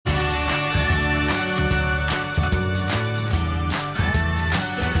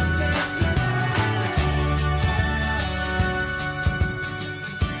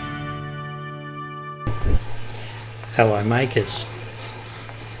Hello makers.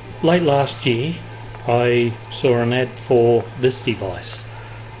 Late last year I saw an ad for this device.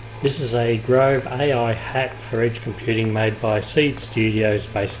 This is a Grove AI hat for edge computing made by Sipeed Studios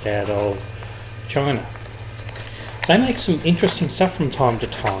based out of China. They make some interesting stuff from time to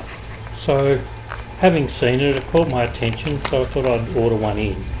time. So having seen it, it caught my attention, so I thought I'd order one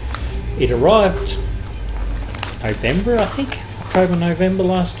in. It arrived November, I think, October, November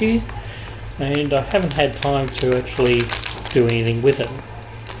last year, and I haven't had time to actually do anything with it.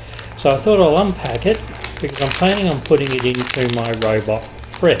 So I thought I'll unpack it because I'm planning on putting it into my robot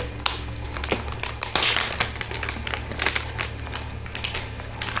Fred.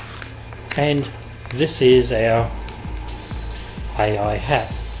 And this is our AI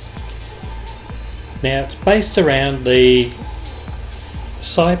hat. Now it's based around the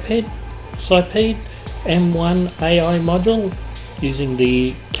Sipeed M1 AI module using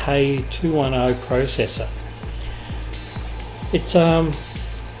the K210 processor. It's a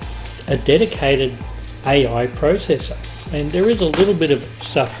dedicated AI processor, and there is a little bit of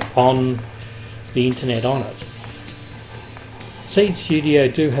stuff on the internet on it. Sipeed Studio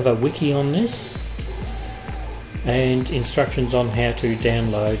do have a wiki on this and instructions on how to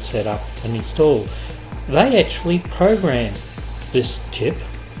download, set up and install. They actually program this chip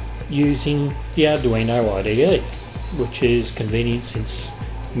using the Arduino IDE, which is convenient since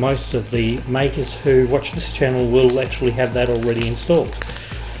most of the makers who watch this channel will actually have that already installed.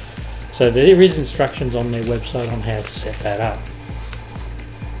 So there is instructions on their website on how to set that up.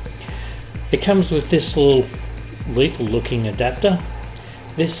 It comes with this little lethal looking adapter.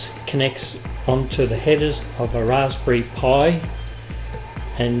 This connects onto the headers of a Raspberry Pi,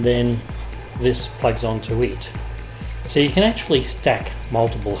 and then this plugs onto it. So you can actually stack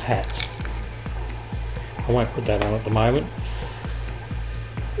multiple hats. I won't put that on at the moment.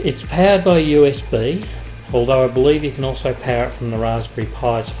 It's powered by USB, although I believe you can also power it from the Raspberry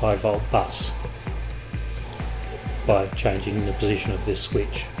Pi's 5-volt bus by changing the position of this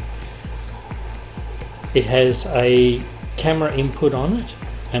switch. It has a camera input on it,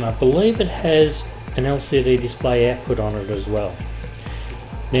 and I believe it has an LCD display output on it as well.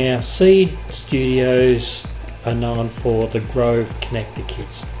 Now, Sipeed Studios are known for the Grove connector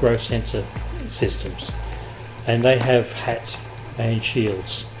kits, Grove sensor systems, and they have hats and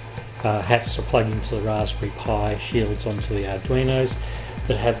shields. Hats are plugged into the Raspberry Pi, shields onto the Arduinos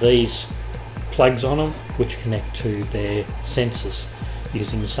that have these plugs on them which connect to their sensors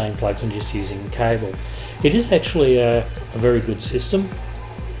using the same plugs and just using the cable. It is actually a very good system,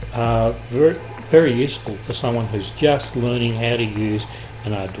 very useful for someone who's just learning how to use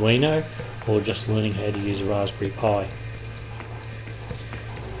an Arduino or just learning how to use a Raspberry Pi.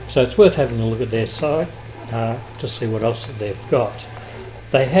 So it's worth having a look at their site to see what else that they've got.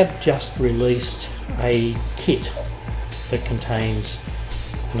 They have just released a kit that contains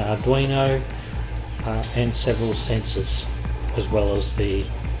an Arduino and several sensors, as well as the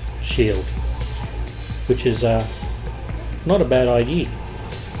shield, which is not a bad idea.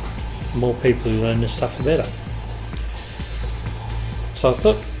 The more people who learn this stuff, the better. So I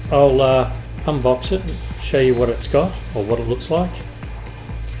thought I'll unbox it and show you what it's got, or what it looks like.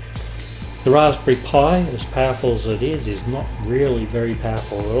 The Raspberry Pi, as powerful as it is not really very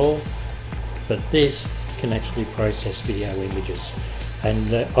powerful at all, but this can actually process video images.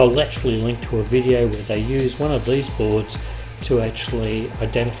 And I'll actually link to a video where they use one of these boards to actually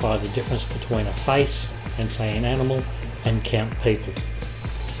identify the difference between a face and, say, an animal, and count people.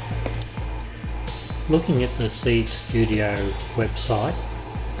 Looking at the Sipeed Studio website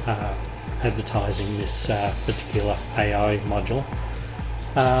advertising this particular AI module,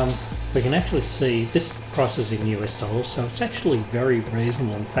 we can actually see this price is in US dollars, so it's actually very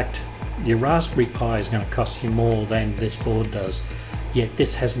reasonable. In fact, your Raspberry Pi is going to cost you more than this board does, yet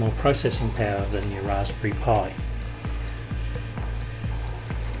this has more processing power than your Raspberry Pi.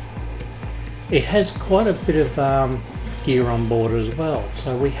 It has quite a bit of gear on board as well.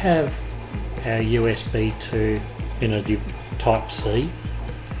 So we have our USB to in a Type C,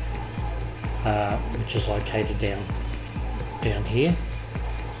 which is located down here.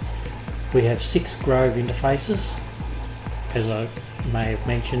 We have 6 Grove interfaces. As I may have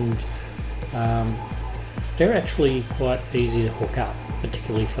mentioned, they're actually quite easy to hook up,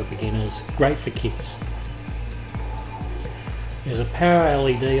 particularly for beginners. Great for kids. There's a power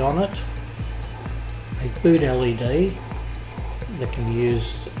LED on it, a boot LED that can be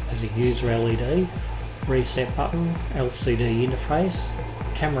used as a user LED, reset button, LCD interface,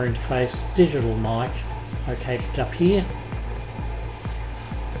 camera interface, digital mic located up here,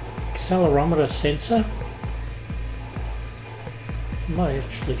 accelerometer sensor, I'm not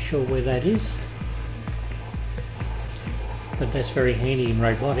actually sure where that is, but that's very handy in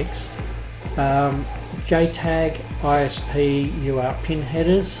robotics. JTAG, ISP, UART pin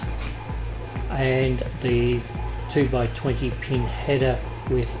headers, and the 2x20 pin header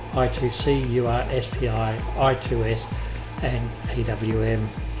with I2C, UART, SPI, I2S and PWM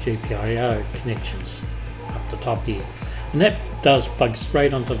GPIO connections up the top here. And that does plug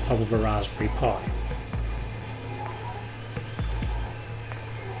straight onto the top of a Raspberry Pi.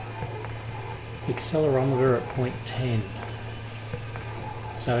 Accelerometer at 0.10,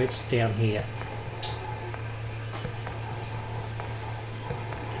 so it's down here.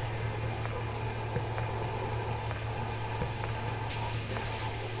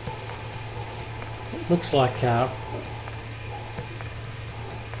 It looks like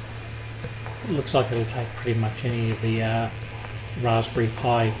it'll take pretty much any of the Raspberry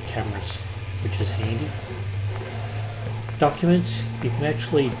Pi cameras, which is handy. Documents, you can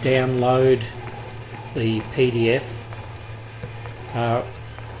actually download the PDF,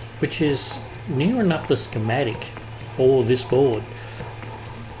 which is near enough the schematic for this board.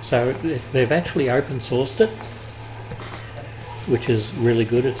 So they've actually open sourced it, which is really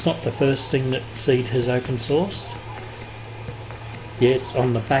good. It's not the first thing that Seed has open sourced. Yeah, it's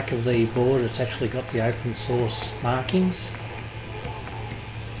on the back of the board, it's actually got the open source markings.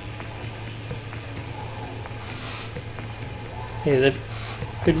 Yeah,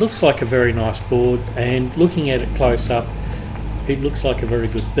 it looks like a very nice board, and looking at it close up, it looks like a very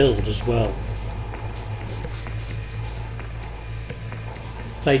good build as well.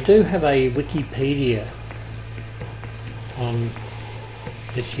 They do have a Wikipedia on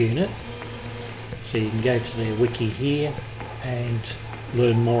this unit, so you can go to their wiki here and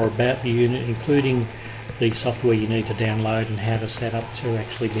learn more about the unit, including the software you need to download and how to set up to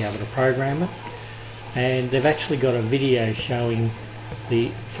actually be able to program it. And they've actually got a video showing the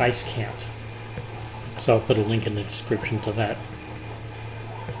face count, so I'll put a link in the description to that.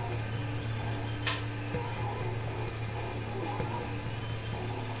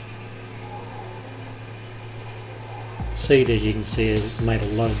 Seed, as you can see, has made a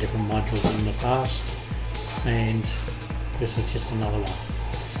lot of different modules in the past, and this is just another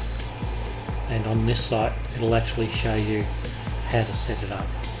one. And on this site it'll actually show you how to set it up.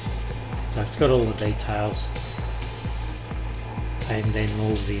 So it's got all the details and then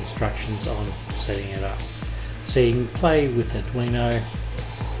all the instructions on setting it up. So you can play with Arduino,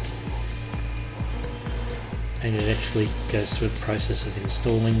 and it actually goes through the process of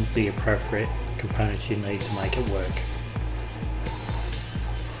installing the appropriate components you need to make it work.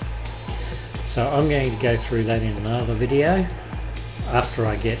 So I'm going to go through that in another video after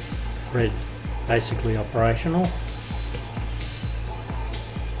I get Fred basically operational,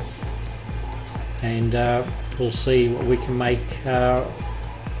 and we'll see what we can make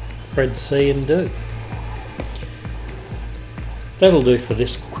Fred see and do. That'll do for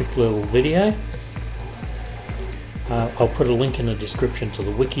this quick little video. I'll put a link in the description to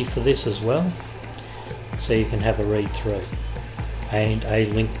the wiki for this as well, so you can have a read through, and a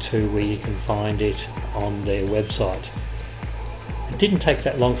link to where you can find it on their website. It didn't take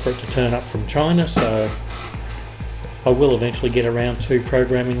that long for it to turn up from China, so I will eventually get around to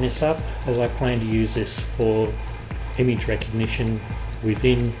programming this up, as I plan to use this for image recognition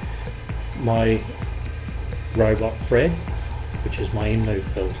within my robot Fred, which is my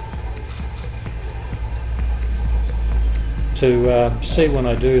in-move build. To see when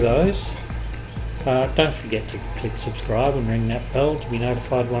I do those, don't forget to click subscribe and ring that bell to be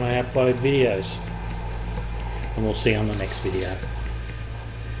notified when I upload videos. And we'll see you on the next video.